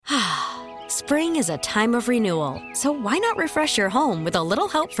Spring is a time of renewal, so why not refresh your home with a little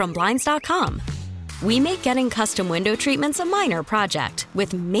help from Blinds.com? We make getting custom window treatments a minor project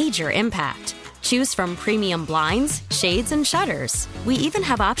with major impact. Choose from premium blinds, shades, and shutters. We even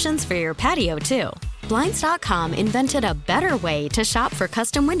have options for your patio, too. Blinds.com invented a better way to shop for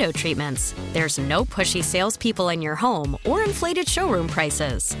custom window treatments. There's no pushy salespeople in your home or inflated showroom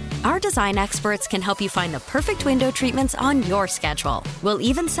prices. Our design experts can help you find the perfect window treatments on your schedule. We'll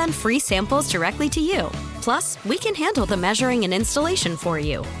even send free samples directly to you. Plus, we can handle the measuring and installation for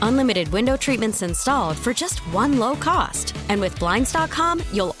you. Unlimited window treatments installed for just one low cost. And with Blinds.com,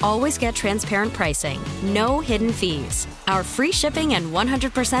 you'll always get transparent pricing. No hidden fees. Our free shipping and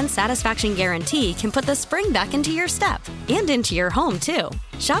 100% satisfaction guarantee can put the spring back into your step and into your home, too.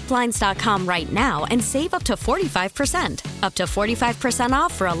 Shop Blinds.com right now and save up to 45%. Up to 45%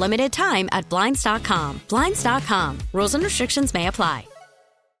 off for a limited time at Blinds.com. Blinds.com. Rules and restrictions may apply.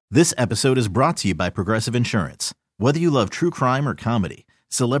 This episode is brought to you by Progressive Insurance. Whether you love true crime or comedy,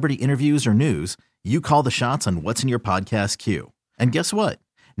 celebrity interviews or news, you call the shots on what's in your podcast queue. And guess what?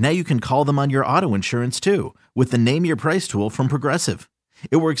 Now you can call them on your auto insurance too with the Name Your Price tool from Progressive.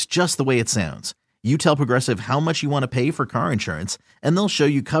 It works just the way it sounds. You tell Progressive how much you want to pay for car insurance, and they'll show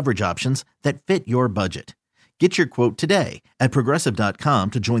you coverage options that fit your budget. Get your quote today at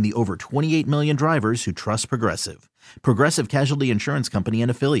Progressive.com to join the over 28 million drivers who trust Progressive. Progressive Casualty Insurance Company and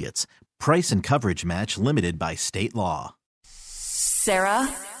Affiliates. Price and coverage match limited by state law. Sarah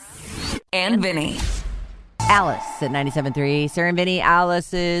and Vinny. Alice at 97.3. Sarah and Vinny,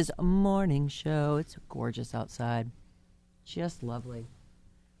 Alice's morning show. It's gorgeous outside. Just lovely.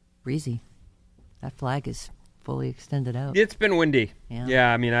 Breezy. That flag is fully extended out. It's been windy.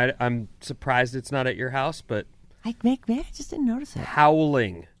 Yeah, I mean, I'm surprised it's not at your house, but... I just didn't notice it.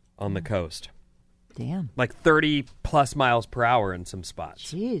 Howling on the coast. Damn. Like 30 plus miles per hour in some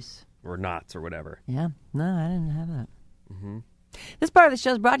spots. Jeez. Or knots or whatever. Yeah. No, I didn't have that. Mm-hmm. This part of the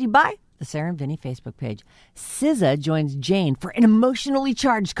show is brought to you by the Sarah and Vinny Facebook page. SZA joins Jane for an emotionally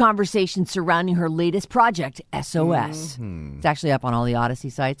charged conversation surrounding her latest project, SOS. Mm-hmm. It's actually up on all the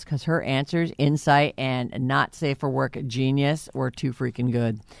Odyssey sites because her answers, insight, and not safe for work genius were too freaking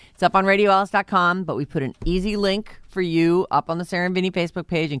good. It's up on RadioAlice.com, but we put an easy link for you up on the Sarah and Vinny Facebook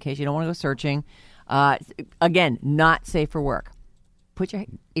page in case you don't want to go searching. Again, not safe for work. Put your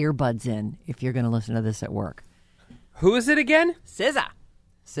earbuds in if you're going to listen to this at work. Who is it again? SZA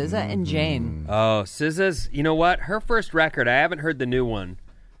and Jane. Oh, SZA's, you know what? Her first record, I haven't heard the new one.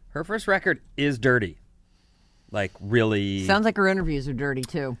 Her first record is dirty. Like, really. Sounds like her interviews are dirty,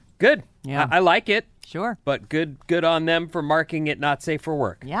 too. Good. Yeah. I like it. Sure. But good on them for marking it not safe for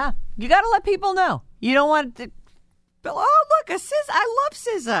work. Yeah. You got to let people know. You don't want to. Oh, look, a SZA. I love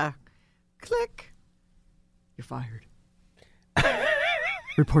SZA. Click. You're fired.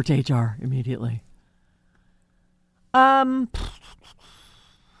 Report to HR immediately.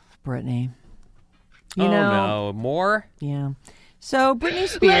 Brittany. You know, no. More? Yeah. So Britney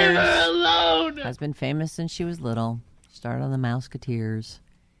Spears has been famous since she was little. Started on the Mouseketeers.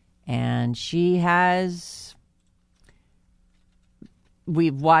 And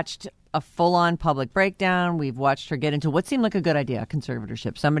we've watched a full-on public breakdown. We've watched her get into what seemed like a good idea, a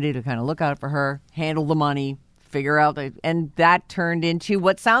conservatorship. Somebody to kind of look out for her, handle the money, figure out. And that turned into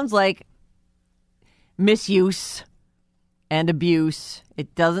what sounds like misuse and abuse.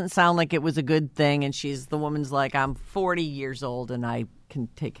 It doesn't sound like it was a good thing. And the woman's like, I'm 40 years old and I can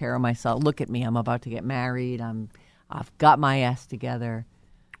take care of myself. Look at me. I'm about to get married. I've got my ass together.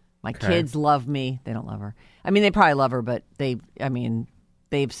 My kids love me. They don't love her. I mean, they probably love her, but they've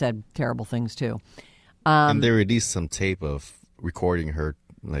said terrible things too. And they released some tape of recording her,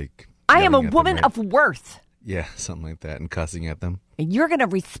 like, I am a woman of worth. Yeah, something like that, and cussing at them. And you're going to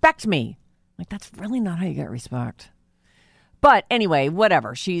respect me. Like, that's really not how you get respect. But anyway,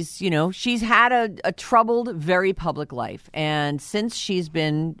 whatever. She's had a troubled, very public life. And since she's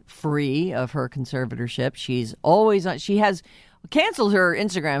been free of her conservatorship, she has canceled her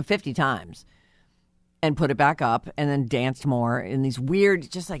Instagram 50 times and put it back up and then danced more in these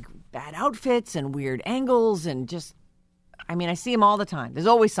weird, just like bad outfits and weird angles. And just, I mean, I see them all the time. There's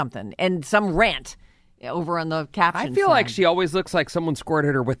always something and some rant over on the caption. I feel like she always looks like someone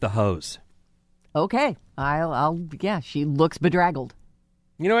squirted her with the hose. Okay. She looks bedraggled.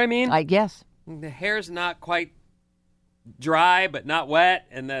 You know what I mean? I guess. The hair's not quite dry, but not wet,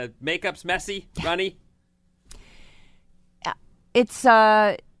 and the makeup's messy, runny. It's,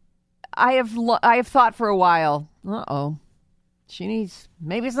 I have thought for a while, she needs,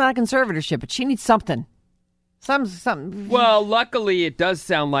 maybe it's not a conservatorship, but she needs something Some. Well, luckily, it does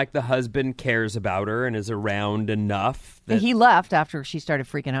sound like the husband cares about her and is around enough. That He left after she started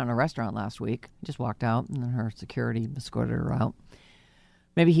freaking out in a restaurant last week. Just walked out, and then her security escorted her out.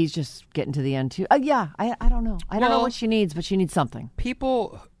 Maybe he's just getting to the end, too. Yeah, I don't know. I don't know what she needs, but she needs something.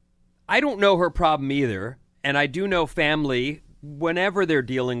 People, I don't know her problem either. And I do know family, whenever they're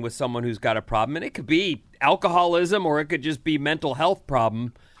dealing with someone who's got a problem, and it could be alcoholism or it could just be mental health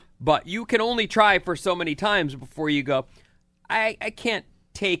problem, but you can only try for so many times before you go, I can't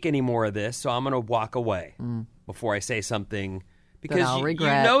take any more of this, so I'm going to walk away before I say something. Because you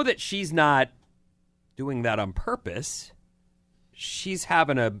know that she's not doing that on purpose. She's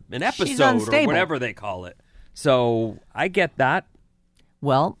having an episode or whatever they call it. So I get that.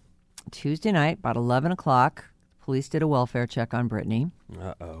 Well, Tuesday night, about 11 o'clock, police did a welfare check on Brittany.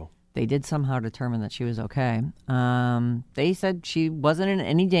 Uh-oh. They did somehow determine that she was okay. They said she wasn't in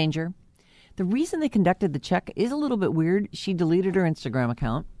any danger. The reason they conducted the check is a little bit weird. She deleted her Instagram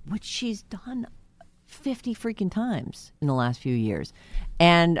account, which she's done 50 freaking times in the last few years.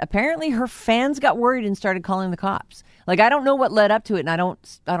 And apparently her fans got worried and started calling the cops. Like, I don't know what led up to it, and I don't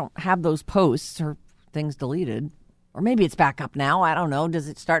have those posts or things deleted. Or maybe it's back up now. I don't know. Does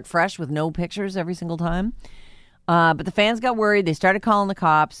it start fresh with no pictures every single time? But the fans got worried. They started calling the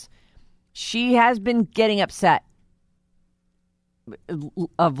cops. She has been getting upset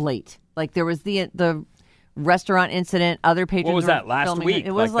of late. Like, there was the restaurant incident. Other patrons. What was that, last week?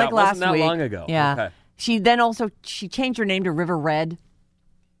 It was like last week. Wasn't that long ago? Yeah. Okay. She changed her name to River Red,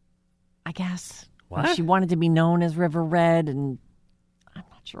 I guess. What? She wanted to be known as River Red, and I'm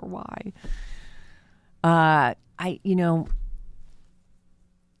not sure why. I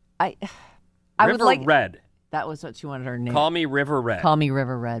would like Red. That was what she wanted her name. Call me River Red. Call me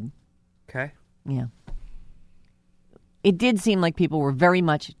River Red. Okay. Yeah. It did seem like people were very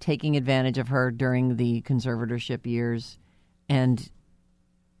much taking advantage of her during the conservatorship years, and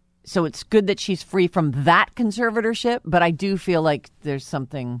so it's good that she's free from that conservatorship, but I do feel like there's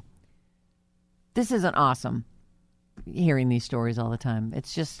something. This isn't awesome, hearing these stories all the time.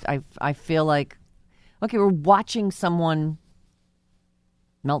 It's just, I feel like, okay, we're watching someone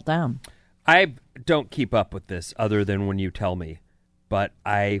melt down. I don't keep up with this other than when you tell me. But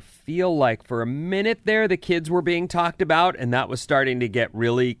I feel like for a minute there, the kids were being talked about, and that was starting to get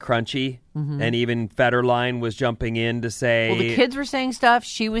really crunchy. Mm-hmm. And even Federline was jumping in to say... Well, the kids were saying stuff.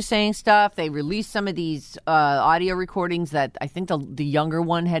 She was saying stuff. They released some of these audio recordings that I think the younger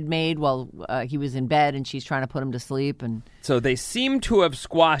one had made while he was in bed, and she's trying to put him to sleep. And so they seem to have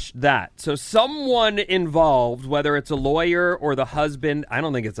squashed that. So someone involved, whether it's a lawyer or the husband... I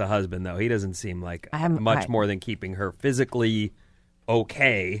don't think it's a husband, though. He doesn't seem like much more than keeping her physically...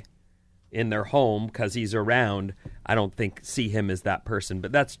 okay in their home because he's around. I don't see him as that person,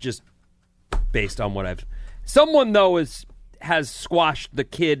 but that's just based on what someone though has squashed the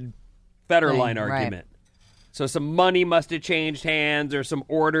kid Federline argument. Right. So some money must have changed hands, or some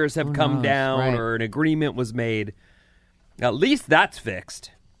orders have come down, right, or an agreement was made. At least that's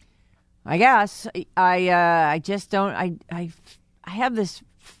fixed, I guess. I just don't. I have this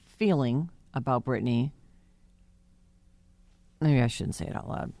feeling about Brittany. Maybe I shouldn't say it out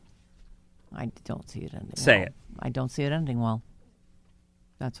loud. I don't see it ending Say well. it. I don't see it ending well.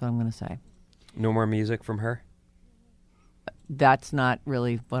 That's what I'm going to say. No more music from her? That's not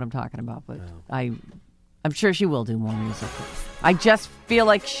really what I'm talking about, but no. I'm sure she will do more music. I just feel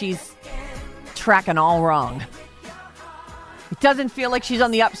like she's tracking all wrong. It doesn't feel like she's on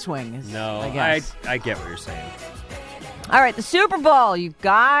the upswing. No, I guess. I get what you're saying. All right, the Super Bowl, you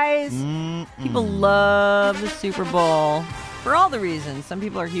guys. People love the Super Bowl for all the reasons. Some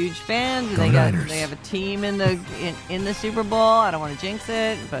people are huge fans. They have a team in the Super Bowl. I don't want to jinx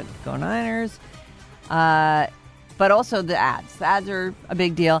it, but go Niners. But also the ads. The ads are a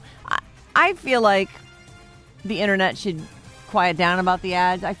big deal. I feel like the internet should quiet down about the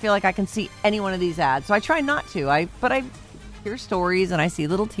ads. I feel like I can see any one of these ads, so I try not to. But I hear stories and I see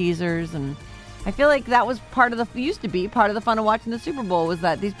little teasers, and I feel like that was used to be part of the fun of watching the Super Bowl, was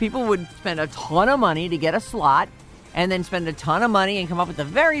that these people would spend a ton of money to get a slot and then spend a ton of money and come up with the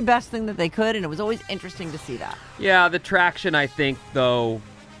very best thing that they could, and it was always interesting to see that. Yeah, the traction, I think, though,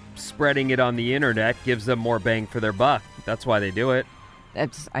 spreading it on the internet gives them more bang for their buck. That's why they do it.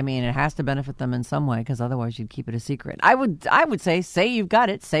 It has to benefit them in some way, because otherwise you'd keep it a secret. I would say you've got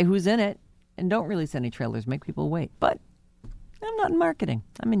it, say who's in it, and don't release any trailers, make people wait. But I'm not in marketing.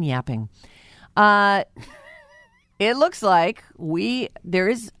 I'm in yapping. It looks like there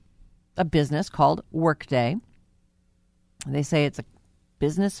is a business called Workday. They say it's a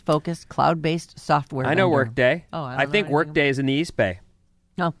business-focused, cloud-based software I know vendor. Workday. Oh, I think Workday is in the East Bay.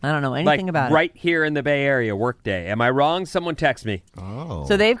 No, I don't know anything about it. Right here in the Bay Area, Workday. Am I wrong? Someone text me. Oh.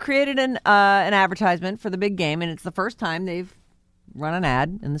 So they've created an advertisement for the big game, and it's the first time they've run an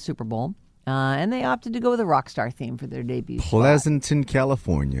ad in the Super Bowl. And they opted to go with a rock star theme for their debut. Pleasanton,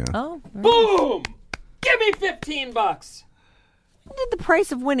 California. Oh. Boom! Give me $15. When did the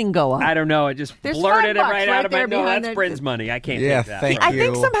price of winning go up? I don't know. I just blurted it right out of my nose. That's Bryn's money. I can't take that. Thank I you.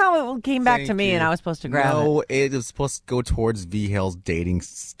 think somehow it came back to me and I was supposed to grab it. No, it was supposed to go towards V-Hale's dating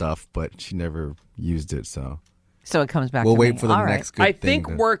stuff, but she never used it, so. So it comes back We'll to wait me. for the All right. next good I thing.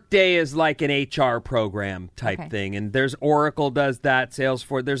 think Workday is like an HR program type thing, and there's Oracle does that,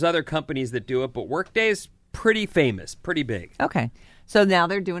 Salesforce. There's other companies that do it, but Workday's pretty famous, pretty big. Okay. So now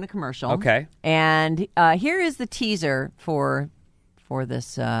they're doing a commercial. Okay. And here is the teaser for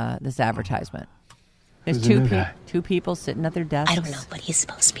this advertisement. There's two people sitting at their desks. I don't know, but he's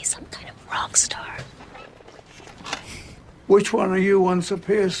supposed to be some kind of rock star. Which one of you wants a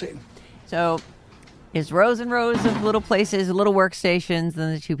piercing? So it's rows and rows of little places, little workstations.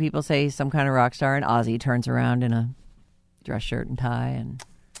 Then the two people say he's some kind of rock star, and Ozzy turns around in a dress shirt and tie.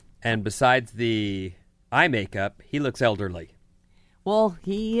 And besides the eye makeup, he looks elderly. Well,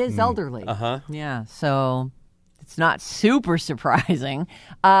 he is elderly. Uh-huh. Yeah, so it's not super surprising.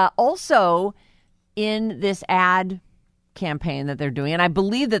 Also, in this ad campaign that they're doing, and I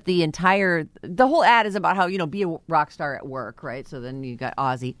believe that the whole ad is about how, be a rock star at work, right? So then you got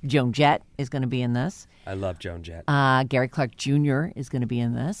Ozzy. Joan Jett is going to be in this. I love Joan Jett. Gary Clark Jr. is going to be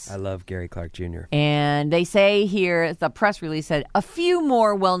in this. I love Gary Clark Jr. And they say here, the press release said, a few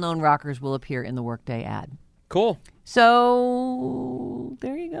more well-known rockers will appear in the Workday ad. Cool. So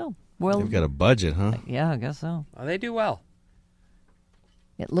there you go. Well, they've got a budget, huh? Yeah, I guess so. Oh, they do well.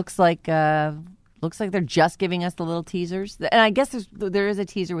 It looks like they're just giving us the little teasers, and I guess there is a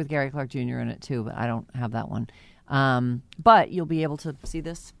teaser with Gary Clark Jr. in it too, but I don't have that one. But you'll be able to see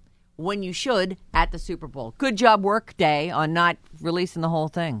this when you should at the Super Bowl. Good job, Workday, on not releasing the whole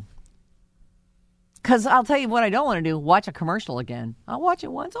thing. Because I'll tell you what I don't want to do, watch a commercial again. I'll watch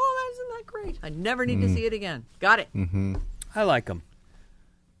it once. Oh, isn't that great? I never need to see it again. Got it. Mm-hmm. I like them.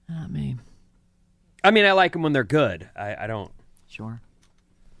 Not me. I mean, I like them when they're good. I don't. Sure.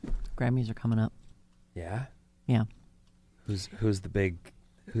 Grammys are coming up. Yeah? Yeah. Who's the big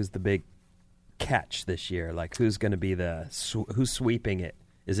catch this year? Like, who's going to be who's sweeping it?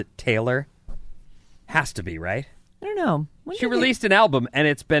 Is it Taylor? Has to be, right? I don't know. She released an album, and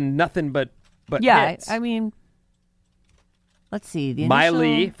it's been nothing but hits. I mean, let's see.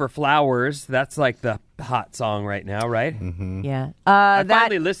 Miley for Flowers. That's like the hot song right now, right? Mm-hmm. Yeah. I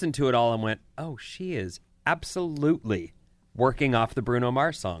finally listened to it all and went, oh, she is absolutely working off the Bruno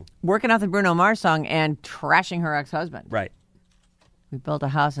Mars song. Working off the Bruno Mars song and trashing her ex-husband. Right. We built a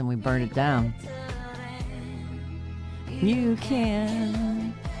house and we burned it down. You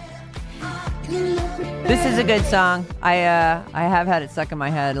can. This is a good song. I have had it stuck in my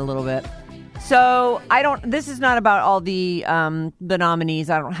head a little bit. So this is not about all the nominees.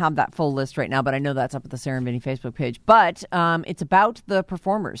 I don't have that full list right now, but I know that's up at the Sarah and Vinny Facebook page. But it's about the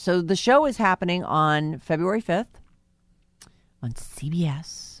performers. So the show is happening on February 5th on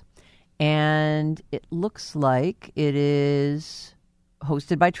CBS. And it looks like it is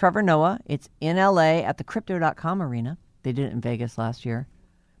hosted by Trevor Noah. It's in LA at the Crypto.com Arena. They did it in Vegas last year.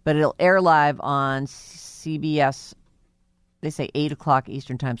 But it'll air live on CBS. They say 8 o'clock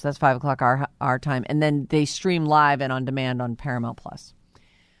Eastern time, so that's 5 o'clock our time. And then they stream live and on demand on Paramount+.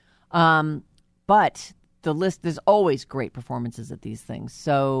 But the list, there's always great performances at these things.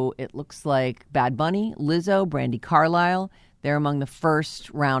 So it looks like Bad Bunny, Lizzo, Brandi Carlile. They're among the first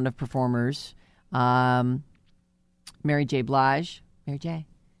round of performers. Mary J. Blige,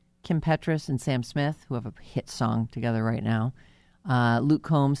 Kim Petras, and Sam Smith, who have a hit song together right now. Luke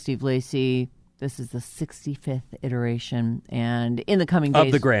Combs, Steve Lacy. This is the 65th iteration, and in the coming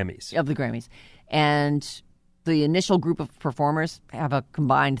days... Of the Grammys. And the initial group of performers have a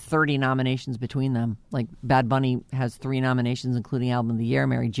combined 30 nominations between them. Like, Bad Bunny has 3 nominations, including Album of the Year.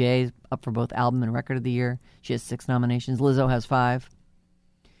 Mary J. is up for both Album and Record of the Year. She has 6 nominations. Lizzo has 5.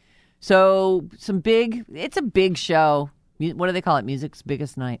 So, it's a big show. What do they call it? Music's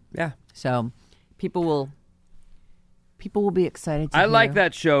biggest night. Yeah. So, people will be excited to hear. like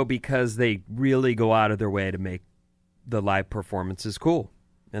that show because they really go out of their way to make the live performances cool.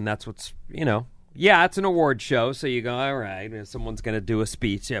 And that's what's, yeah, it's an award show, so you go, all right, someone's going to do a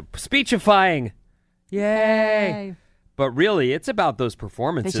speech. Yeah, speechifying. Yay. But really, it's about those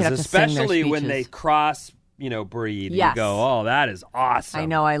performances, especially when they cross, breed. Yes. You go, oh, that is awesome. I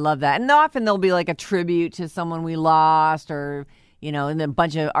know, I love that. And often there'll be like a tribute to someone we lost or, and then a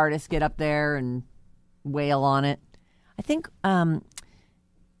bunch of artists get up there and wail on it. I think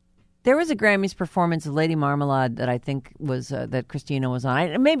There was a Grammys performance of Lady Marmalade that I think was that Christina was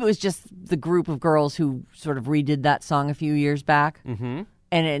on. Maybe it was just the group of girls who sort of redid that song a few years back. Mm-hmm.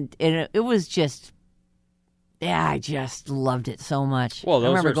 And it was just, I just loved it so much. Well,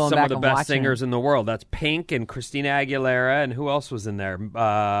 those are some of the best singers it. in the world. That's Pink and Christina Aguilera, and who else was in there?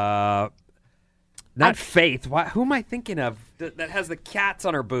 Not Faith. Who am I thinking of that has the cats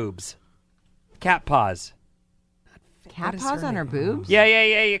on her boobs? Cat paws. Cat paws on her boobs?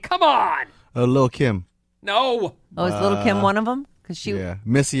 Yeah. Come on. Lil' Kim. No. Oh, is Lil' Kim one of them? Yeah.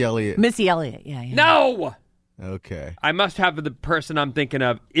 Missy Elliott. Missy Elliott, yeah. No. Okay. I must have the person I'm thinking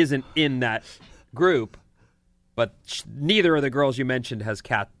of isn't in that group, but neither of the girls you mentioned has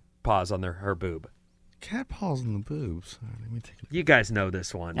cat paws on her boob. Cat paws on the boobs. Let me take a look. You guys know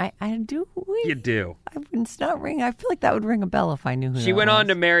this one. I do. You do. It's not ringing. I feel like that would ring a bell if I knew who She went was. on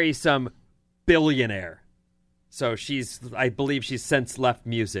to marry some billionaire. So I believe she's since left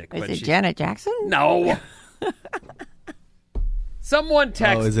music. Is it Janet Jackson? No. Someone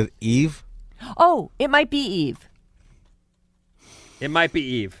text. Oh, is it Eve? Oh, it might be Eve. It might be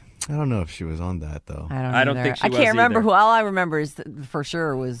Eve. I don't know if she was on that, though. I don't think she was I can't remember either. who. All I remember is for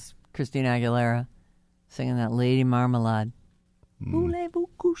sure was Christina Aguilera singing that Lady Marmalade. Voulez-vous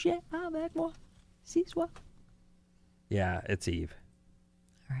coucher avec moi ce soir? Yeah, it's Eve.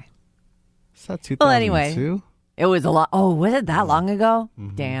 Is that 2002? Well, anyway. It was a lot. Oh, was it that long ago?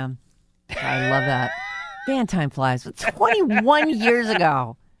 Mm-hmm. Damn. I love that. Man, time flies. 21 years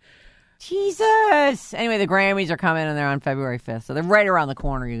ago. Jesus. Anyway, the Grammys are coming and they're on February 5th. So they're right around the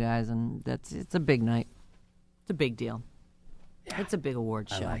corner, you guys. And it's a big night. It's a big deal. Yeah, it's a big award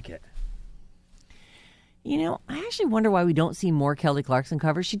show. I like it. You know, I actually wonder why we don't see more Kelly Clarkson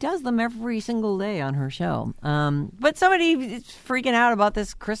covers. She does them every single day on her show. But somebody is freaking out about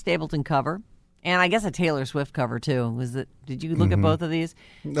this Chris Stapleton cover. And I guess a Taylor Swift cover, too. Did you look at both of these?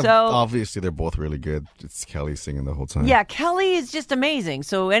 So obviously, they're both really good. It's Kelly singing the whole time. Yeah, Kelly is just amazing.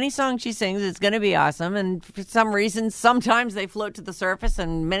 So any song she sings, it's going to be awesome. And for some reason, sometimes they float to the surface,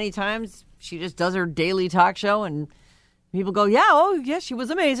 and many times she just does her daily talk show, and people go, yeah, she was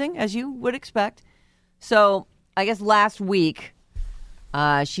amazing, as you would expect. So I guess last week,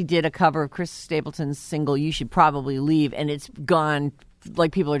 she did a cover of Chris Stapleton's single, You Should Probably Leave, and it's gone.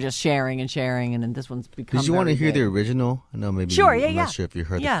 Like, people are just sharing, and then this one's become. Did you want to hear big. the original? No, maybe. Sure, I'm not sure if you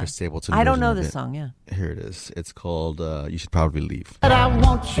heard the Chris Stapleton. I don't know version this song. Yeah. Here it is. It's called "You Should Probably Leave." But I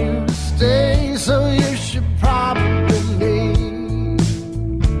want you to stay, so you should probably leave.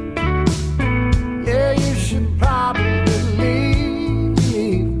 Yeah, you should probably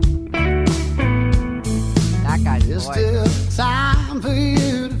leave. That guy's There's voice. still time for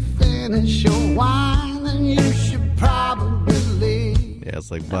you to finish your wine, and you should probably leave. Yeah,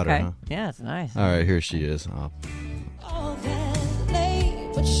 it's like butter, Okay. huh? Yeah, it's nice. All right, here she is. All that late,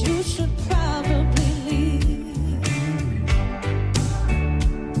 but you should probably leave.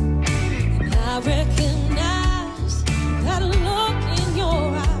 And I recognize that look in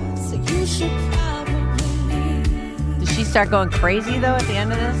your eyes, so you should probably leave. Did she start going crazy though at the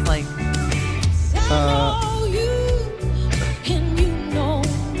end of this? Like, I know you, and you know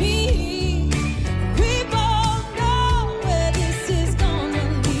me. We both know where this is gonna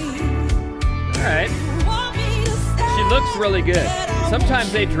lead. All right. She looks really good.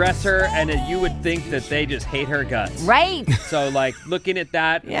 Sometimes they dress her, and you would think that they just hate her guts. right? So, like, looking at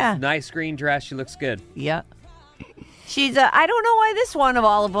that, Yeah. nice green dress, she looks good. Yep. She's. I don't know why this one of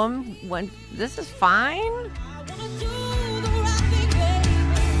all of them went. This is fine.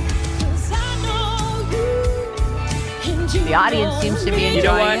 The audience seems to be enjoying You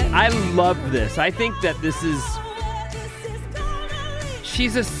know what? it. I love this. I think that this is...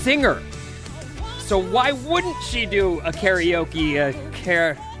 She's a singer. So why wouldn't she do a karaoke,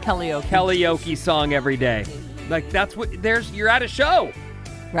 karaoke song every day? Like, that's what... You're at a show.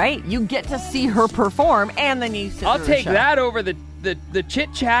 Right? You get to see her perform, and then you sit I'll through take a show. that over the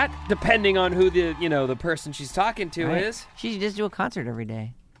chit chat, depending on who the person she's talking to Right. is. She should just do a concert every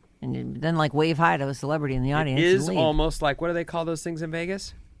day, and then like wave hi to a celebrity in the audience. It is and leave. almost like, what do they call those things in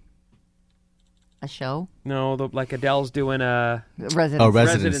Vegas? A show? No, like Adele's doing a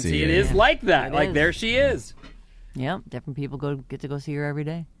residency. It is like that. It like is. there she is. Yep, different people get to go see her every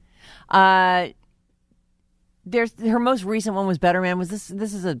day. There's her most recent one was Better Man. This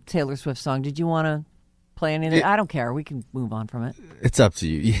is a Taylor Swift song. Did you want to play anything? I don't care. We can move on from it. It's up to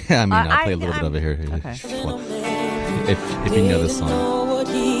you. Yeah, I mean, I'll play a little bit of it here. Okay. If you know this song. Know what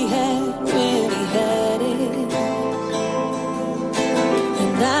he had when he had it.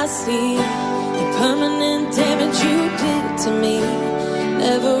 And I see the permanent damage you did to me.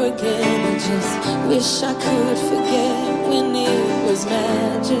 ever again. I just wish I could forget when it was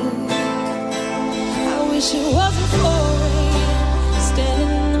magic. I wish it wasn't 4 a.m. standing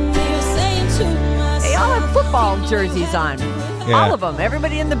in the mirror saying to myself. They all have football jerseys on. Yeah. All of them.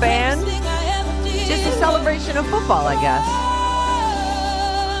 Everybody in the band. Just a celebration of football, I guess.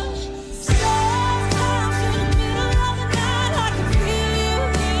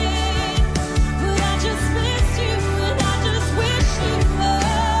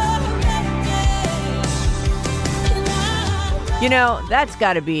 You know, that's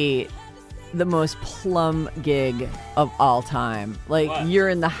got to be the most plum gig of all time. Like, What? You're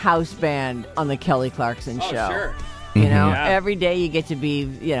in the house band on the Kelly Clarkson show. Sure. You know, Yeah. every day you get to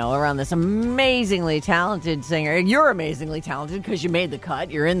be, around this amazingly talented singer. You're amazingly talented because you made the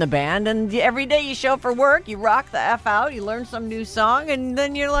cut. You're in the band. And every day you show up for work, you rock the F out, you learn some new song, and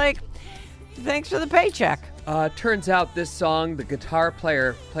then you're like, thanks for the paycheck. Turns out this song, the guitar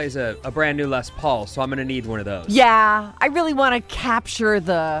player plays a brand new Les Paul, so I'm going to need one of those. Yeah, I really want to capture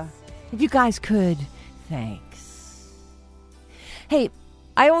if you guys could, thanks. Hey,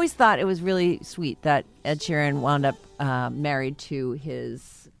 I always thought it was really sweet that Ed Sheeran wound up married to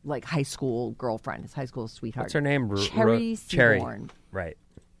his high school girlfriend, his high school sweetheart. What's her name? Cherry Seaborn. Right.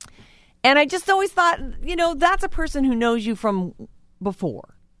 And I just always thought, that's a person who knows you from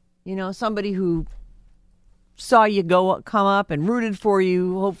before. Somebody who saw you come up and rooted for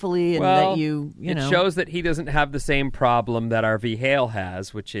you, hopefully, and that it shows that he doesn't have the same problem that RV Hale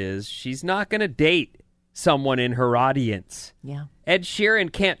has, which is she's not going to date someone in her audience. Yeah. Ed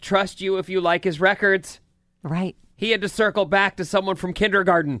Sheeran can't trust you if you like his records. Right. He had to circle back to someone from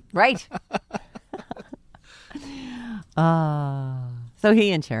kindergarten. Right. So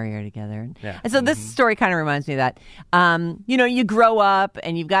he and Cherry are together. Yeah. And so this story kind of reminds me of that. You grow up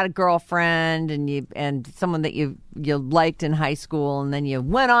and you've got a girlfriend and someone that you liked in high school, and then you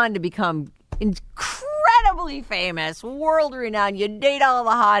went on to become incredibly famous, world renowned. You date all the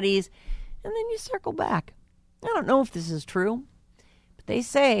hotties, and then you circle back. I don't know if this is true, but they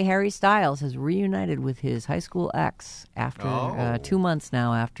say Harry Styles has reunited with his high school ex after 2 months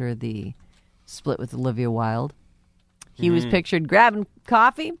now after the split with Olivia Wilde. He was pictured grabbing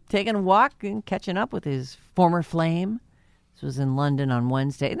coffee, taking a walk, and catching up with his former flame. This was in London on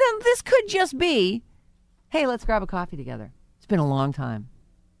Wednesday. Then this could just be, hey, let's grab a coffee together. It's been a long time.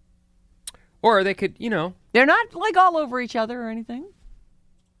 Or they could, They're not all over each other or anything.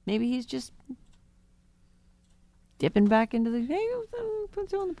 Maybe he's just dipping back into the, hey,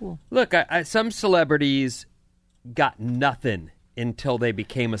 put you in the pool. Look, some celebrities got nothing until they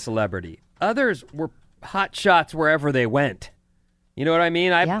became a celebrity. Others were hot shots wherever they went. You know what I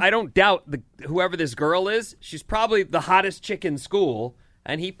mean? I don't doubt whoever this girl is, she's probably the hottest chick in school,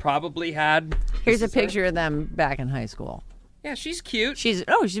 and he probably had... Here's a picture of them back in high school. Yeah, she's cute. She's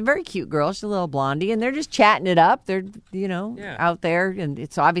a very cute girl. She's a little blondie, and they're just chatting it up. They're, out there, and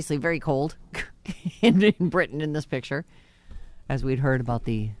it's obviously very cold in Britain in this picture, as we'd heard about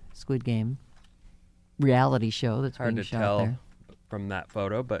the Squid Game reality show that's hard being to shot tell there. From that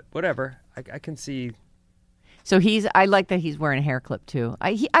photo, but whatever. I can see... So I like that he's wearing a hair clip too.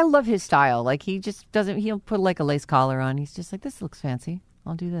 I love his style. He just doesn't, he'll put a lace collar on. He's just like, this looks fancy.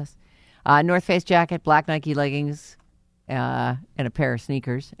 I'll do this. North Face jacket, black Nike leggings, and a pair of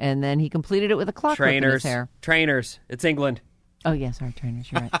sneakers. And then he completed it with a clock clip in his hair. Trainers. It's England. Oh, yeah, sorry,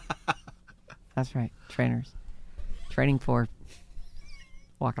 trainers. You're right. That's right. Trainers. Training for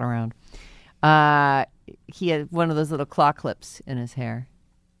walking around. He had one of those little claw clips in his hair.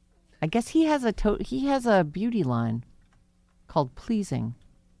 I guess he has a beauty line called Pleasing.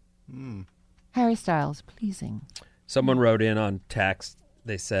 Harry Styles, Pleasing. Someone wrote in on text.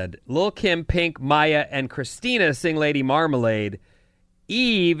 They said, Lil' Kim, Pink, Maya, and Christina sing Lady Marmalade.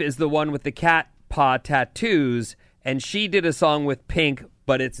 Eve is the one with the cat paw tattoos, and she did a song with Pink,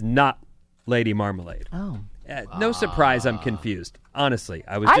 but it's not Lady Marmalade. Oh. No surprise I'm confused. Honestly,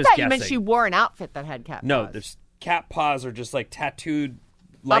 I thought guessing. You meant she wore an outfit that had cat paws. No, there's cat paws are just tattooed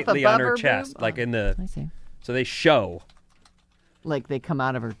lightly on her chest, in the... I see. So they show. Like they come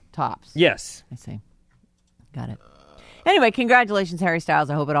out of her tops. Yes. I see. Got it. Anyway, congratulations, Harry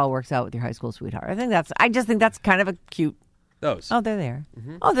Styles. I hope it all works out with your high school sweetheart. I just think that's kind of a cute... Those. Oh, they're there.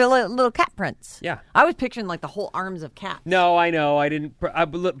 Mm-hmm. Oh, they're little cat prints. Yeah. I was picturing the whole arms of cats. No, I know. I didn't...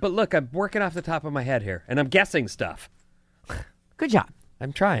 but look, I'm working off the top of my head here, and I'm guessing stuff. Good job.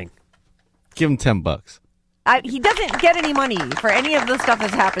 I'm trying. Give him $10. He doesn't get any money for any of the stuff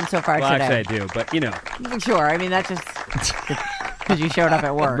that's happened so far today. Actually, I do, but Sure. I mean, that's just because you showed up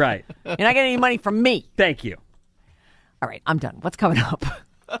at work. Right. You're not getting any money from me. Thank you. All right, I'm done. What's coming up?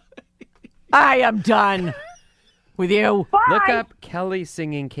 I am done with you. Look up Kelly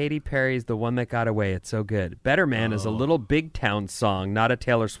singing Katy Perry's The One That Got Away. It's so good. Better Man is a Little Big Town song, not a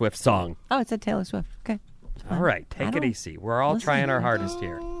Taylor Swift song. Oh, it's a Taylor Swift. Okay. All right, take it easy. We're all trying our hardest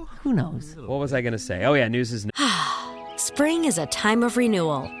here. Who knows? What was I going to say? Oh, yeah, news is... Spring is a time of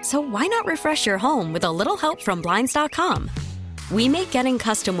renewal, so why not refresh your home with a little help from Blinds.com? We make getting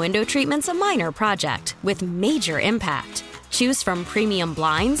custom window treatments a minor project with major impact. Choose from premium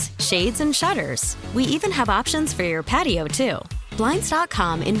blinds, shades, and shutters. We even have options for your patio, too.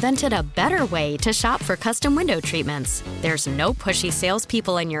 Blinds.com invented a better way to shop for custom window treatments. There's no pushy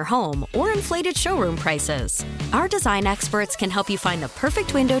salespeople in your home or inflated showroom prices. Our design experts can help you find the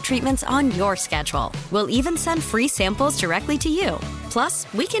perfect window treatments on your schedule. We'll even send free samples directly to you.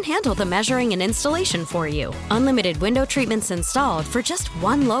 Plus, we can handle the measuring and installation for you. Unlimited window treatments installed for just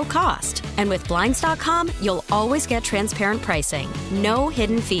one low cost. And with Blinds.com, you'll always get transparent pricing. No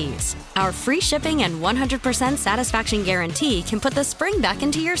hidden fees. Our free shipping and 100% satisfaction guarantee can put the spring back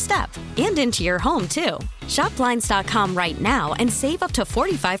into your step and into your home, too. Shop Blinds.com right now and save up to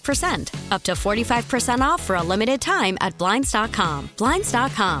 45%. Up to 45% off for a limited time at Blinds.com.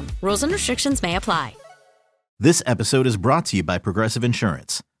 Blinds.com. Rules and restrictions may apply. This episode is brought to you by Progressive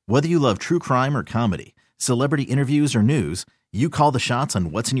Insurance. Whether you love true crime or comedy, celebrity interviews or news, you call the shots on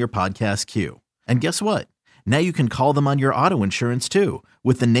what's in your podcast queue. And guess what? Now you can call them on your auto insurance, too,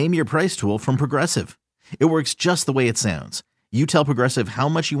 with the Name Your Price tool from Progressive. It works just the way it sounds. You tell Progressive how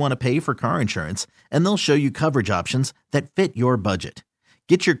much you want to pay for car insurance, and they'll show you coverage options that fit your budget.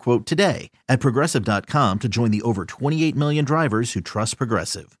 Get your quote today at Progressive.com to join the over 28 million drivers who trust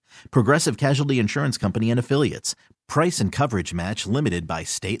Progressive. Progressive Casualty Insurance Company and Affiliates. Price and coverage match limited by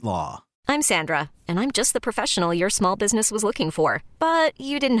state law. I'm Sandra, and I'm just the professional your small business was looking for. But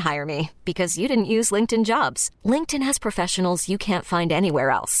you didn't hire me because you didn't use LinkedIn Jobs. LinkedIn has professionals you can't find anywhere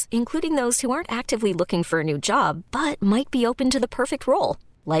else, including those who aren't actively looking for a new job, but might be open to the perfect role,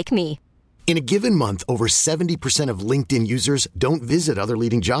 like me. In a given month, over 70% of LinkedIn users don't visit other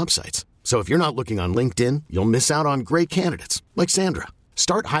leading job sites. So if you're not looking on LinkedIn, you'll miss out on great candidates like Sandra.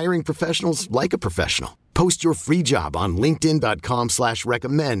 Start hiring professionals like a professional. Post your free job on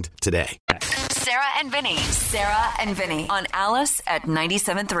linkedin.com/recommend today. Sarah and Vinny. Sarah and Vinny on Alice at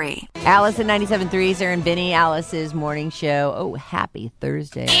 97.3. Alice at 97.3, Sarah and Vinny, Alice's morning show. Oh, happy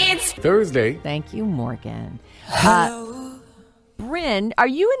Thursday. It's Thursday. Thank you, Morgan. Bryn, are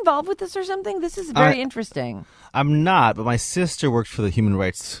you involved with this or something? This is very interesting. I'm not, but my sister works for the Human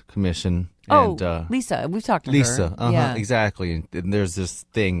Rights Commission. And, Lisa. We've talked to her. Lisa, yeah. Exactly. And there's this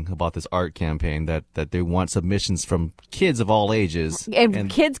thing about this art campaign that they want submissions from kids of all ages. And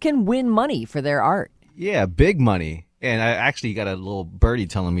kids can win money for their art. Yeah, big money. And I actually got a little birdie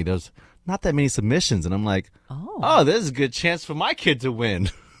telling me there's not that many submissions. And I'm like, oh, this is a good chance for my kid to win.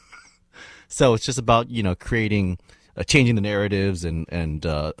 So it's just about, changing the narratives and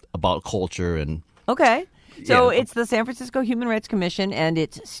about culture and... Okay. So it's the San Francisco Human Rights Commission, and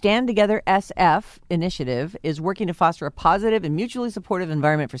its Stand Together SF initiative is working to foster a positive and mutually supportive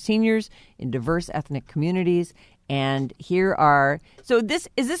environment for seniors in diverse ethnic communities. And here are... So is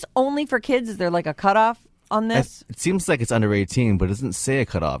this only for kids? Is there like a cutoff on this? It seems like it's under 18, but it doesn't say a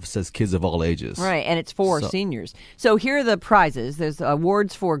cutoff. It says kids of all ages. Right, and it's for seniors. So here are the prizes. There's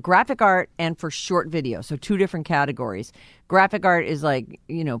awards for graphic art and for short video. So two different categories. Graphic art is like,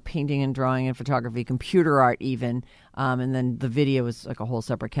 painting and drawing and photography, computer art even. And then the video is like a whole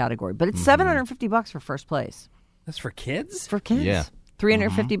separate category. But it's $750 for first place. That's for kids? For kids. Yeah.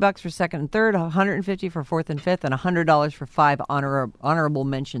 $350 for second and third, $150 for fourth and fifth, and $100 for 5 honorable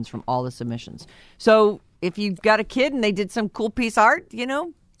mentions from all the submissions. So if you've got a kid and they did some cool piece of art, think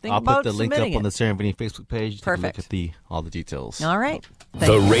I'll about put the link up it. on the Sarah and Vinny Facebook page. Perfect. Look at all the details. All right.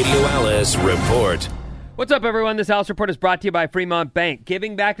 The Radio Alice Report. What's up, everyone? This Alice Report is brought to you by Fremont Bank.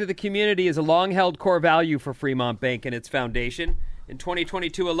 Giving back to the community is a long-held core value for Fremont Bank and its foundation. In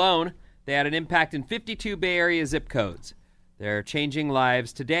 2022 alone, they had an impact in 52 Bay Area zip codes. They're changing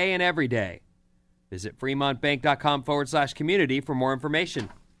lives today and every day. Visit fremontbank.com/community for more information.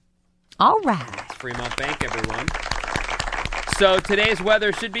 All right. It's Fremont Bank, everyone. So today's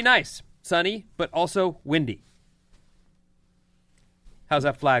weather should be nice. Sunny, but also windy. How's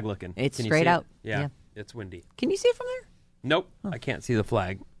that flag looking? It's Can you straight see it? out. Yeah, it's windy. Can you see it from there? Nope. I can't see the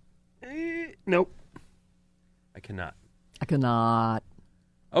flag. Nope. I cannot.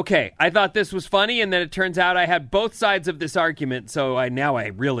 Okay, I thought this was funny, and then it turns out I had both sides of this argument, so now I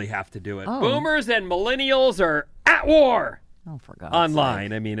really have to do it. Oh. Boomers and millennials are at war. Oh, for God's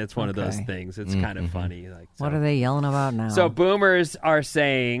online. sake. I mean, it's one of those things. It's kind of funny. What are they yelling about now? So boomers are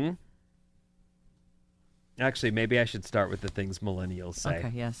saying... Actually, maybe I should start with the things millennials say.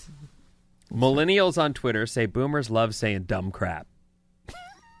 Okay, yes. Millennials on Twitter say boomers love saying dumb crap.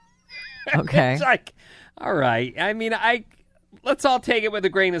 Okay. It's like, all right. I mean, let's all take it with a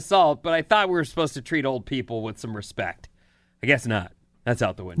grain of salt, but I thought we were supposed to treat old people with some respect. I guess not. That's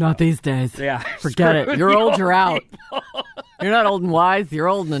out the window. Not these days. Yeah. Forget it. You're old, you're out. You're not old and wise. You're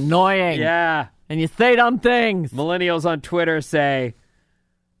old and annoying. Yeah. And you say dumb things. Millennials on Twitter say,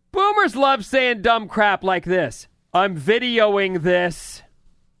 boomers love saying dumb crap like this. I'm videoing this.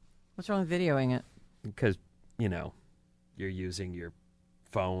 What's wrong with videoing it? Because, you're using your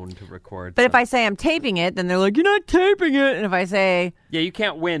phone to record. But if I say I'm taping it, then they're like, you're not taping it. And if I say... Yeah, you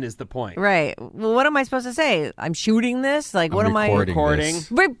can't win is the point. Right. Well, what am I supposed to say? I'm shooting this? Like, what am I... Recording.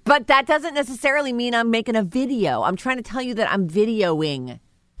 But that doesn't necessarily mean I'm making a video. I'm trying to tell you that I'm videoing.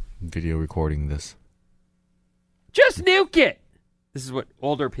 Video recording this. Just nuke it. This is what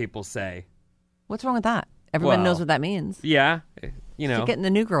older people say. What's wrong with that? Everyone knows what that means. Yeah. Stick it in the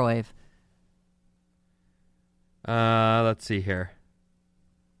nuclear wave. Let's see here.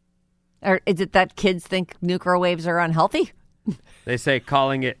 Or is it that kids think nuclear waves are unhealthy? They say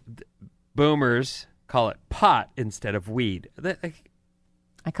boomers call it pot instead of weed.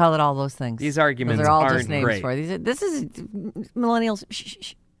 I call it all those things. These arguments those are all aren't just names great. for it. This is millennials.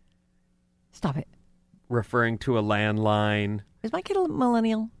 Shh. Stop it. Referring to a landline. Is my kid a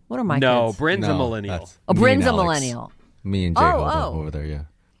millennial? What are my kids? No, Bryn's a millennial. Bryn's a millennial. Me and Jay over there, yeah.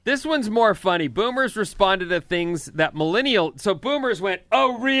 This one's more funny. Boomers responded to things that So boomers went,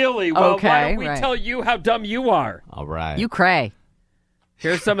 oh, really? Well, why don't we tell you how dumb you are? All right. You cray.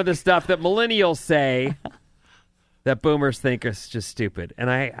 Here's some of the stuff that millennials say that boomers think is just stupid. And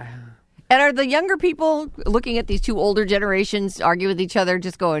And are the younger people looking at these two older generations argue with each other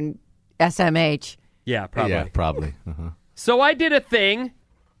just going SMH? Yeah, probably. Yeah, probably. Uh-huh. So I did a thing.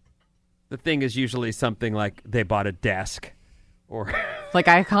 The thing is usually something like they bought a desk. Or like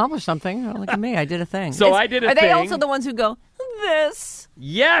I accomplished something. Oh, look at me. I did a thing. So I did a thing. Are they also the ones who go, this?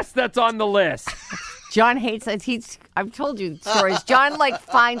 Yes, that's on the list. John hates it. I've told you stories. John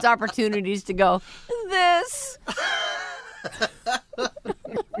finds opportunities to go, this.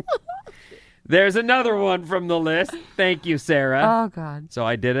 There's another one from the list. Thank you, Sarah. Oh, God. So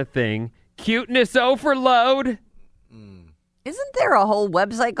I did a thing. Cuteness overload. Isn't there a whole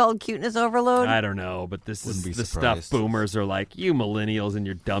website called Cuteness Overload? I don't know, but this is the stuff boomers are like, you millennials and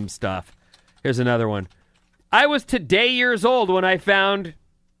your dumb stuff. Here's another one. I was today years old when I found...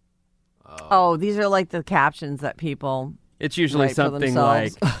 Oh, these are like the captions that people It's usually something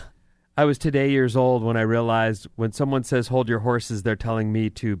like, I was today years old when I realized when someone says hold your horses, they're telling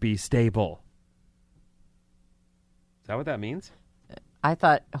me to be stable. Is that what that means? I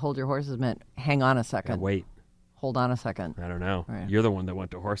thought hold your horses meant hang on a second. Wait. Hold on a second. I don't know. Right. You're the one that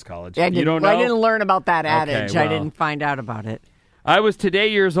went to horse college. Yeah, you don't know? I didn't learn about that adage. Okay, well. I didn't find out about it. I was today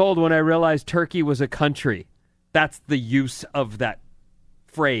years old when I realized Turkey was a country. That's the use of that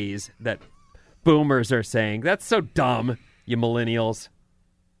phrase that boomers are saying. That's so dumb, you millennials.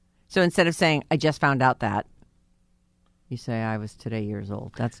 So instead of saying, I just found out that, you say, I was today years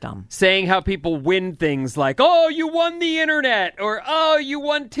old. That's dumb. Saying how people win things like, oh, you won the internet, or oh, you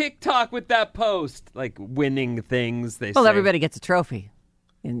won TikTok with that post. Like winning things, they say. Well, everybody gets a trophy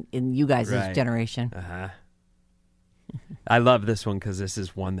in you guys' generation. Uh-huh. I love this one because this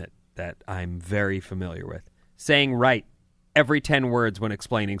is one that I'm very familiar with. Saying right every 10 words when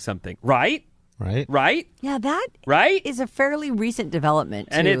explaining something. Right? Right? Right? Yeah, that right? is a fairly recent development,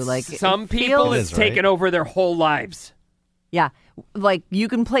 too. And it's like some people, it's taken over their whole lives. Yeah, like you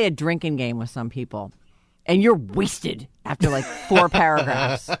can play a drinking game with some people, and you're wasted after like 4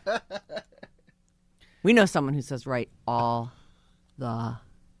 paragraphs. We know someone who says right all the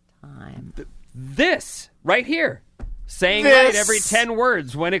time. This right here. Saying right every 10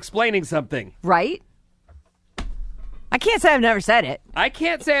 words when explaining something. Right? I can't say I've never said it. I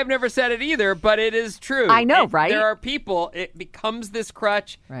can't say I've never said it either, but it is true. I know, right? There are people, it becomes this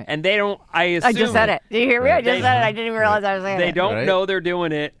crutch, and they don't, I just said it. Did you hear me? I just said it. I didn't even realize I was saying it. They don't know they're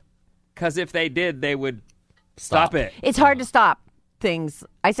doing it, because if they did, they would stop it. It's hard to stop things.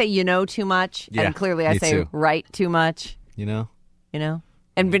 I say too much, and clearly I say right too much. You know?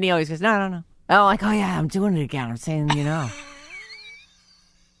 And Vinny always goes, no. And I'm like, oh yeah, I'm doing it again. I'm saying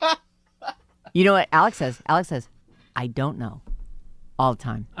You know what Alex says? Alex says, I don't know. All the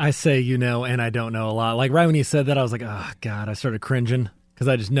time. I say and I don't know a lot. Like right when you said that, I was like, oh, God, I started cringing because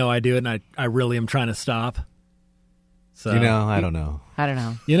I just know I do it and I really am trying to stop. So I don't know. I don't know. I don't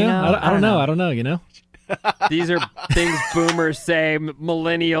know. I don't know, These are things boomers say,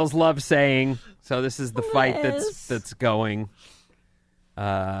 millennials love saying. So this is the fight that's going.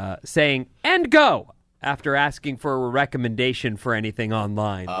 Saying, and go. after asking for a recommendation for anything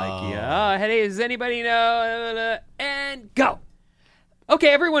online. Hey, does anybody know? And go. Okay,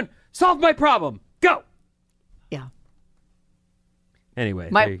 everyone, solve my problem. Go. Yeah. Anyway.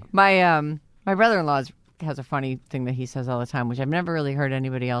 My brother-in-law has a funny thing that he says all the time, which I've never really heard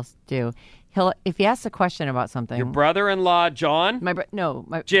anybody else do. If he asks a question about something. Your brother-in-law, John?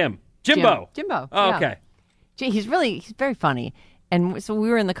 Jimbo. Jimbo. Oh, yeah. Okay. He's very funny. And so we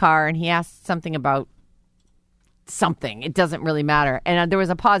were in the car, and he asked something about something. It doesn't really matter. And there was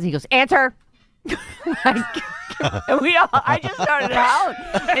a pause. He goes, answer. And I just started howling.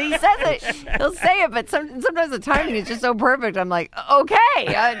 And he says it. He'll say it, but sometimes the timing is just so perfect. I'm like,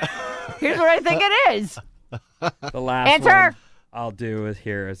 okay, here's what I think it is. The last answer. One I'll do is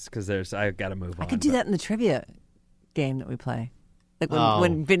here. It's because I've got to move on. I could do that in the trivia game that we play. Like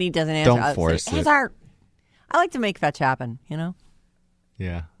when Vinny doesn't answer. Don't force it. Answer. I like to make fetch happen, you know?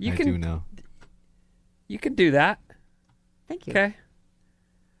 Yeah, I do know. You can do that. Thank you. Okay.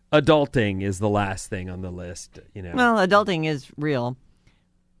 Adulting is the last thing on the list, you know. Well, adulting is real.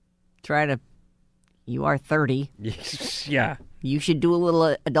 You are 30. Yeah. You should do a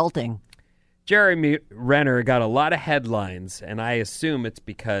little adulting. Jeremy Renner got a lot of headlines, and I assume it's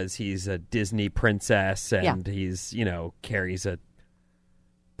because he's a Disney princess and he's, carries a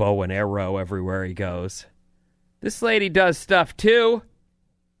bow and arrow everywhere he goes. This lady does stuff too.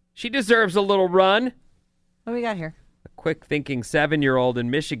 She deserves a little run. What do we got here? A quick-thinking 7-year-old in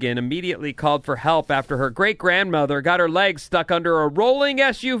Michigan immediately called for help after her great-grandmother got her legs stuck under a rolling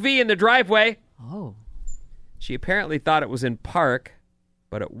SUV in the driveway. Oh. She apparently thought it was in park,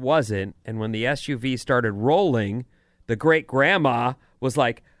 but it wasn't. And when the SUV started rolling, the great-grandma was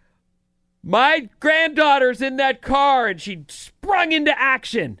like, my granddaughter's in that car, and she sprung into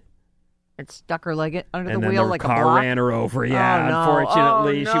action. It stuck her leg under and the wheel the like a car block? ran her over. Yeah, oh, no.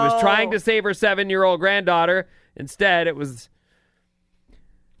 Unfortunately. Oh, no. She was trying to save her 7-year-old granddaughter. Instead, it was...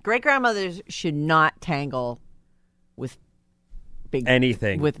 Great-grandmothers should not tangle with big...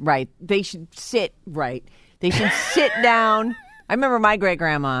 anything. They should sit right. They should sit down. I remember my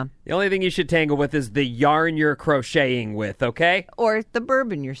great-grandma. The only thing you should tangle with is the yarn you're crocheting with, okay? Or the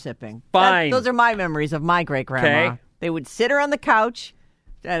bourbon you're sipping. Fine. Those are my memories of my great-grandma. Okay. They would sit her on the couch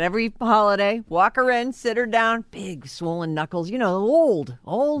at every holiday, walk her in, sit her down, big swollen knuckles, old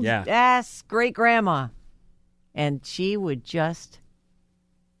ass great-grandma. And she would just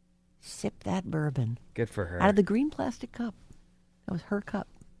sip that bourbon. Good for her. Out of the green plastic cup. That was her cup.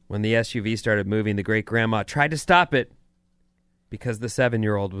 When the SUV started moving, the great-grandma tried to stop it because the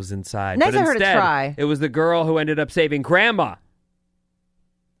 7-year-old was inside. Nice but of her instead, to try. It was the girl who ended up saving Grandma.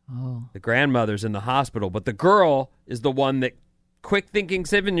 Oh. The grandmother's in the hospital, but the girl is the one that quick-thinking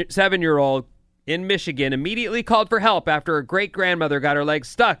 7-year-old in Michigan immediately called for help after her great-grandmother got her leg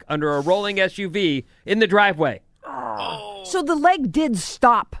stuck under a rolling SUV in the driveway. Oh. So the leg did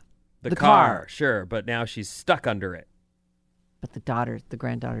stop the car. Sure, but now she's stuck under it. But the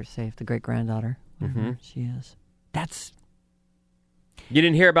granddaughter's safe, the great-granddaughter. Mm-hmm. She is. You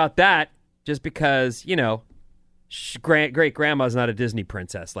didn't hear about that just because, great-grandma's not a Disney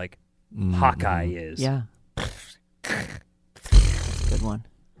princess like Hawkeye is. Yeah. Good one.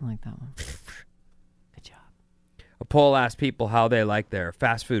 I like that one. Good job. A poll asked people how they like their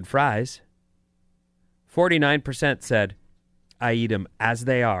fast food fries. 49% said, I eat them as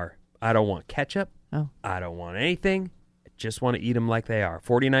they are. I don't want ketchup. Oh. I don't want anything. I just want to eat them like they are.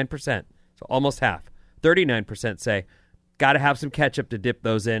 49%. So almost half. 39% say, got to have some ketchup to dip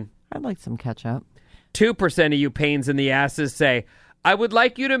those in. I'd like some ketchup. 2% of you pains in the asses say, I would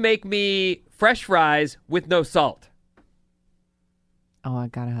like you to make me fresh fries with no salt. Oh, I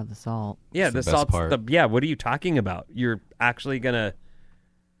got to have the salt. Yeah, That's the best salt's part. what are you talking about? You're actually going to...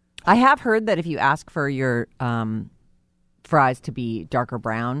 I have heard that if you ask for your fries to be darker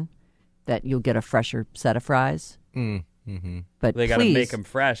brown, that you'll get a fresher set of fries. Mm-hmm. But they got to make them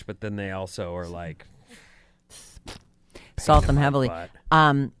fresh, but then they also are like... salt them heavily.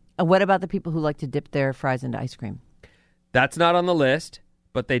 What about the people who like to dip their fries into ice cream? That's not on the list,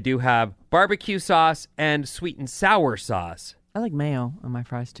 but they do have barbecue sauce and sweet and sour sauce. I like mayo on my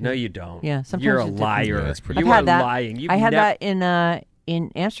fries, too. No, you don't. Yeah, sometimes you're a you dip liar. Yeah, that's pretty You are lying. I had that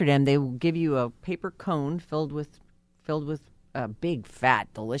in Amsterdam. They will give you a paper cone filled with big,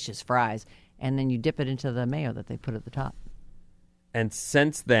 fat, delicious fries, and then you dip it into the mayo that they put at the top. And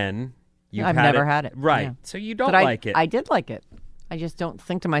since then, I've never had it. Right. Yeah. So you don't But like it. I did like it. I just don't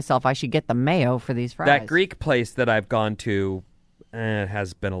think to myself I should get the mayo for these fries. That Greek place that I've gone to, it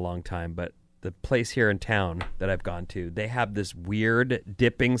has been a long time, but the place here in town that I've gone to, they have this weird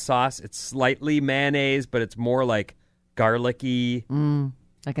dipping sauce. It's slightly mayonnaise, but it's more like garlicky.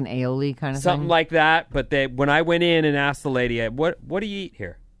 Like an aioli kind of something thing? like that. But when I went in and asked the lady, what do you eat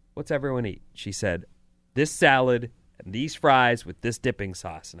here? What's everyone eat? She said, this salad and these fries with this dipping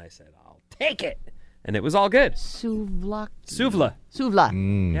sauce. And I said, I'll take it. And it was all good. Souvlaki. Souvla.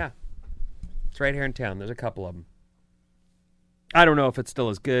 Souvla. Yeah. It's right here in town. There's a couple of them. I don't know if it's still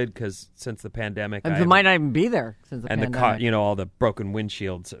as good because since the pandemic, It might not even be there since the pandemic. And all the broken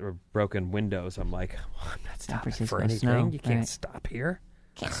windshields or broken windows. I'm like, I'm not stopping for anything. Snow. You can't stop here.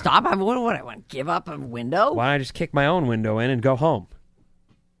 Can't stop. What I want to give up a window? Why don't I just kick my own window in and go home?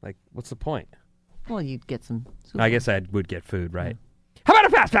 Like, what's the point? Well, you'd get some. I guess I would get food, right? How about a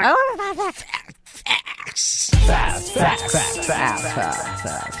fast fact? I want a fast fact.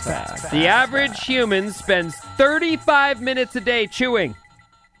 The average human spends 35 minutes a day chewing.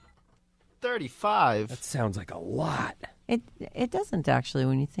 35? That sounds like a lot. It doesn't actually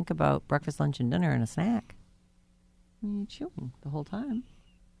when you think about breakfast, lunch, and dinner and a snack. You're chewing the whole time.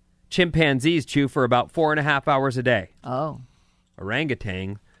 Chimpanzees chew for about 4.5 hours a day. Oh.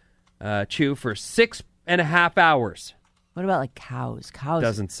 Orangutan chew for 6.5 hours. What about like cows? Cows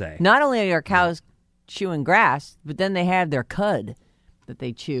doesn't say. Not only are cows chewing grass, but then they have their cud that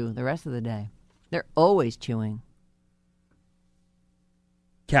they chew the rest of the day. They're always chewing.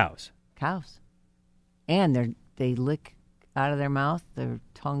 Cows. And they lick out of their mouth. Their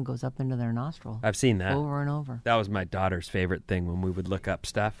tongue goes up into their nostril. I've seen that. Over and over. That was my daughter's favorite thing when we would look up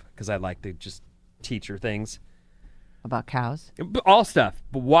stuff because I like to just teach her things. About cows? All stuff.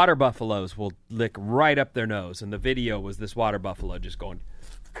 But water buffaloes will lick right up their nose. And the video was this water buffalo just going.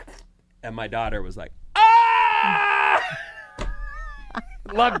 And my daughter was like, ah!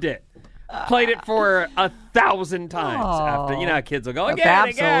 Loved it. Played it for 1,000 times after. You know how kids will go, again,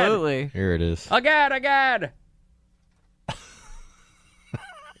 absolutely. again. Here it is. Again.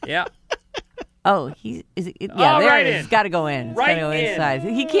 Yeah. Oh, there right it is. in. It's got to go in. It's Right got to go in. inside.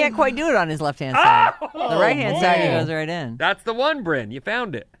 He can't quite do it on his left-hand side. The right-hand side, he man. goes right in. That's the one, Bryn. You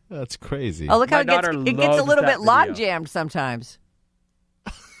found it. That's crazy. Oh, look how My it gets daughter a loves little that bit log video. jammed sometimes.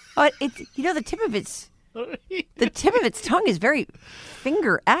 Oh, the tip of its tongue is very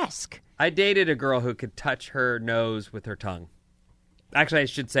finger-esque. I dated a girl who could touch her nose with her tongue. Actually, I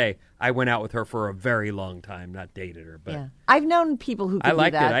should say I went out with her for a very long time, not dated her. But Yeah. I've known people who can I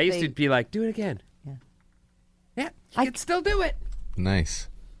liked do that. it. I used to be like, do it again. Yeah, I can still do it. Nice.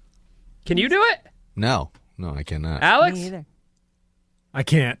 Can you do it? No, I cannot. Alex? Me either. I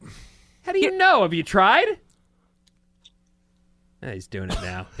can't. How do you know? Have you tried? He's doing it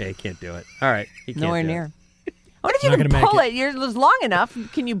now. Yeah, he can't do it. All right. He can't Nowhere do near. it. I wonder if you Not can gonna make pull it. It was long enough.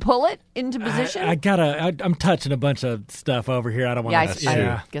 Can you pull it into position? I'm touching a bunch of stuff over here. I don't want Yeah,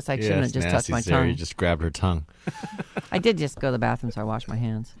 to. I guess I shouldn't have just touched my Sarah. tongue. You just grabbed her tongue. I did just go to the bathroom, so I washed my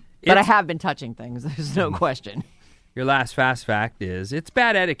hands. But I have been touching things. There's no question. Your last fast fact is it's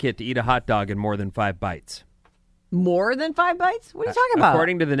bad etiquette to eat a hot dog in more than 5 bites. More than 5 bites? What are you talking about?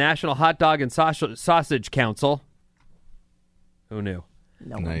 According to the National Hot Dog and Sausage Council. Who knew?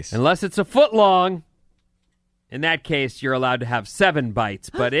 No. Nice. Unless it's a foot long. In that case, you're allowed to have 7 bites,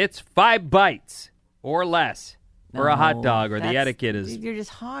 but it's 5 bites or less for a hot dog, or the etiquette is. You're just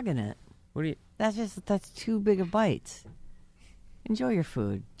hogging it. What do you? That's too big of bites. Enjoy your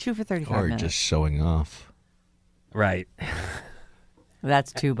food. Chew for 35 Or minutes. just showing off. Right.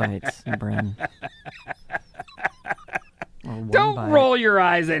 That's 2 bites, Bryn. Don't roll your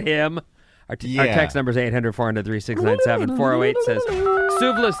eyes at him. Our text number is 800-400-3697. 408 says,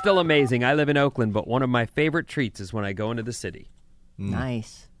 Suvla's still amazing. I live in Oakland, but one of my favorite treats is when I go into the city.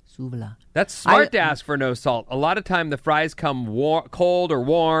 Nice. Suvla. That's smart to ask for no salt. A lot of time the fries come cold or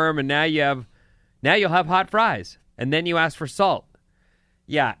warm, and now you'll have hot fries, and then you ask for salt.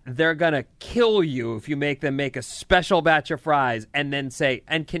 Yeah, they're going to kill you if you make them make a special batch of fries and then say,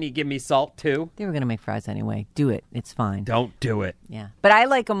 and can you give me salt too? They were going to make fries anyway. Do it. It's fine. Don't do it. Yeah. But I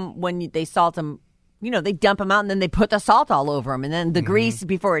like them when they salt them. You know, they dump them out and then they put the salt all over them. And then the grease,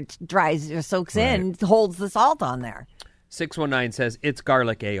 before it dries or soaks in, holds the salt on there. 619 says, it's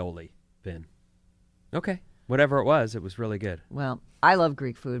garlic aioli, Vin. Okay. Whatever it was really good. Well, I love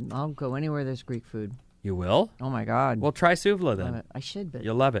Greek food. I'll go anywhere there's Greek food. You will? Oh, my God. Well, try Suvla then. I should, but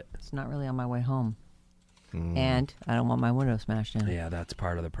you'll love it. It's not really on my way home. And I don't want my window smashed in. Yeah, that's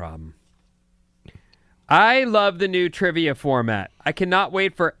part of the problem. I love the new trivia format. I cannot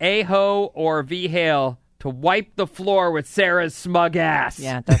wait for Aho or V-Hale to wipe the floor with Sarah's smug ass.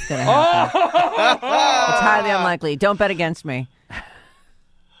 Yeah, that's going to happen. It's highly unlikely. Don't bet against me.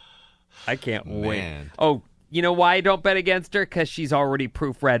 I can't wait. Oh, you know why I don't bet against her? Because she's already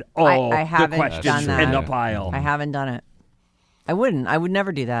proofread all I haven't the questions done that. in the pile. I haven't done it. I wouldn't. I would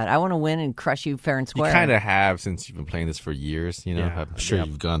never do that. I want to win and crush you fair and square. You kind of have since you've been playing this for years. You know, I'm sure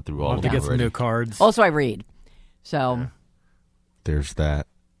you've gone through all of them to get already. some new cards. Also, I read. So there's that.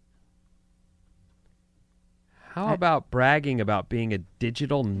 How about bragging about being a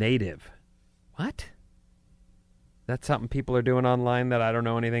digital native? What? That's something people are doing online that I don't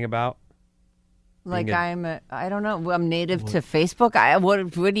know anything about? I don't know. I'm native to Facebook. What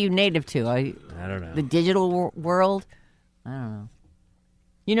are you native to? I don't know. The digital world? I don't know.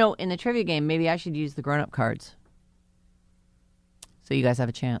 You know, in the trivia game, maybe I should use the grown-up cards. So you guys have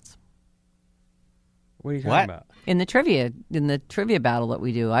a chance. What are you talking about? In the trivia battle that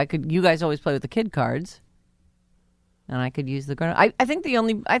we do, you guys always play with the kid cards. And I could use the grown-up. I think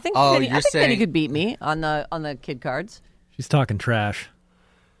Penny could beat me on the kid cards. She's talking trash.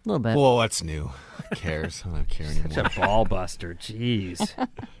 A little bit. Well, that's new. Who cares? I don't care anymore. Such a ball buster. Jeez.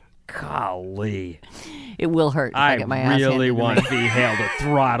 Golly. It will hurt if I get my ass handed to me. I really want V. Hale to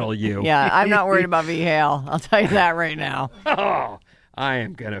throttle you. Yeah, I'm not worried about V. Hale. I'll tell you that right now. Oh, I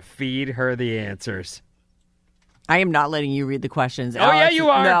am going to feed her the answers. I am not letting you read the questions. Yeah, you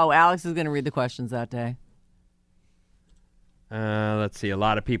are. No, Alex is going to read the questions that day. Let's see. A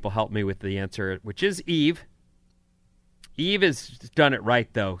lot of people helped me with the answer, which is Eve. Eve has done it right,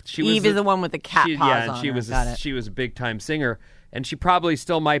 though. Eve is the one with the cat paws on her. She was a big-time singer, and she probably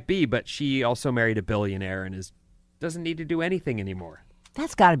still might be, but she also married a billionaire and doesn't need to do anything anymore.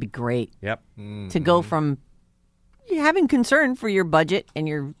 That's got to be great. Yep. To go from having concern for your budget and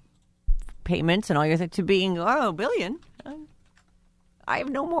your payments and all your things to being, a billion. I have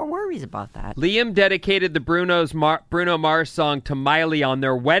no more worries about that. Liam dedicated the Bruno Mars song to Miley on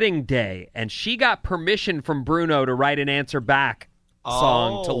their wedding day, and she got permission from Bruno to write an answer back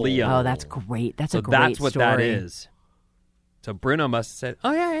song to Liam. Oh, that's great. That's a great story. That's what that is. So Bruno must have said,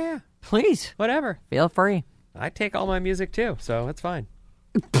 oh, yeah. Please. Whatever. Feel free. I take all my music, too, so it's fine.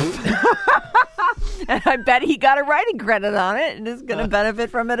 And I bet he got a writing credit on it and is going to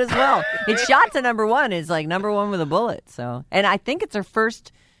benefit from it as well. It shot to number one. It's like number one with a bullet. So, and I think it's her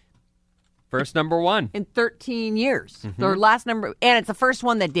first number one in 13 years. Mm-hmm. Their last number, and it's the first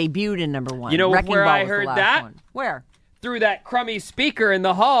one that debuted in number one. You know Wrecking where Ball I was the heard last that? one. Where? Through that crummy speaker in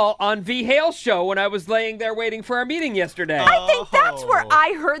the hall on V. Hale's show when I was laying there waiting for our meeting yesterday. I think that's where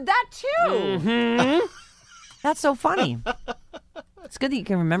I heard that too. Mm-hmm. That's so funny. It's good that you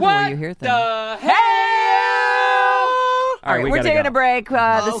can remember where you hear things. What the hell? All right, we're taking a break.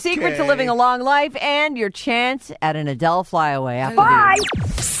 The secret to living a long life and your chance at an Adele flyaway. Bye.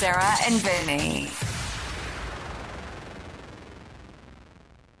 Sarah and Vinny.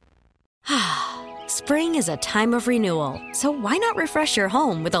 Spring is a time of renewal, so why not refresh your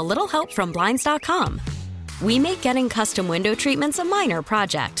home with a little help from Blinds.com? We make getting custom window treatments a minor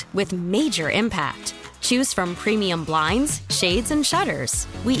project with major impact. Choose from premium blinds, shades, and shutters.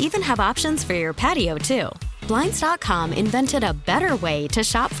 We even have options for your patio, too. Blinds.com invented a better way to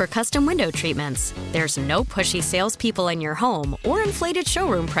shop for custom window treatments. There's no pushy salespeople in your home or inflated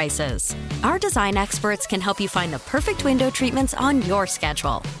showroom prices. Our design experts can help you find the perfect window treatments on your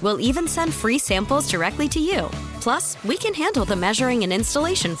schedule. We'll even send free samples directly to you. Plus, we can handle the measuring and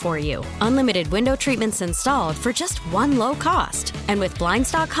installation for you. Unlimited window treatments installed for just one low cost. And with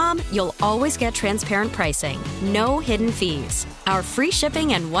Blinds.com, you'll always get transparent pricing. No hidden fees. Our free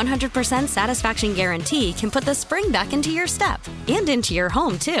shipping and 100% satisfaction guarantee can put the spring back into your step and into your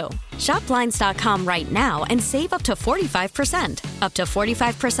home, too. Shop Blinds.com right now and save up to 45%. Up to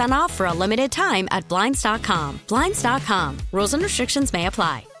 45% off for a limited time at Blinds.com. Blinds.com. Rules and restrictions may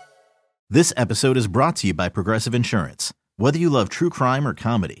apply. This episode is brought to you by Progressive Insurance. Whether you love true crime or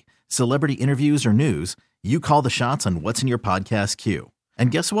comedy, celebrity interviews or news, you call the shots on what's in your podcast queue. And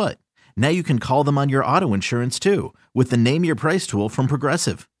guess what? Now you can call them on your auto insurance, too, with the Name Your Price tool from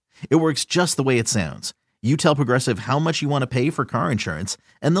Progressive. It works just the way it sounds. You tell Progressive how much you want to pay for car insurance,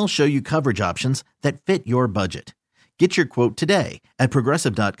 and they'll show you coverage options that fit your budget. Get your quote today at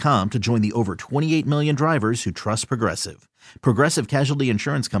Progressive.com to join the over 28 million drivers who trust Progressive. Progressive Casualty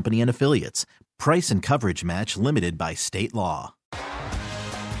Insurance Company and Affiliates. Price and coverage match limited by state law.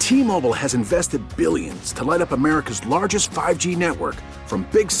 T-Mobile has invested billions to light up America's largest 5G network, from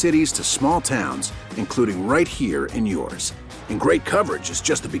big cities to small towns, including right here in yours. And great coverage is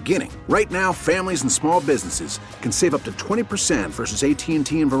just the beginning. Right now, families and small businesses can save up to 20% versus AT&T and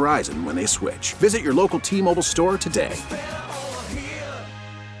Verizon when they switch. Visit your local T-Mobile store today.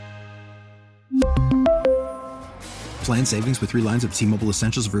 Plan savings with 3 lines of T-Mobile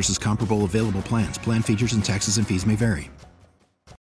Essentials versus comparable available plans. Plan features and taxes and fees may vary.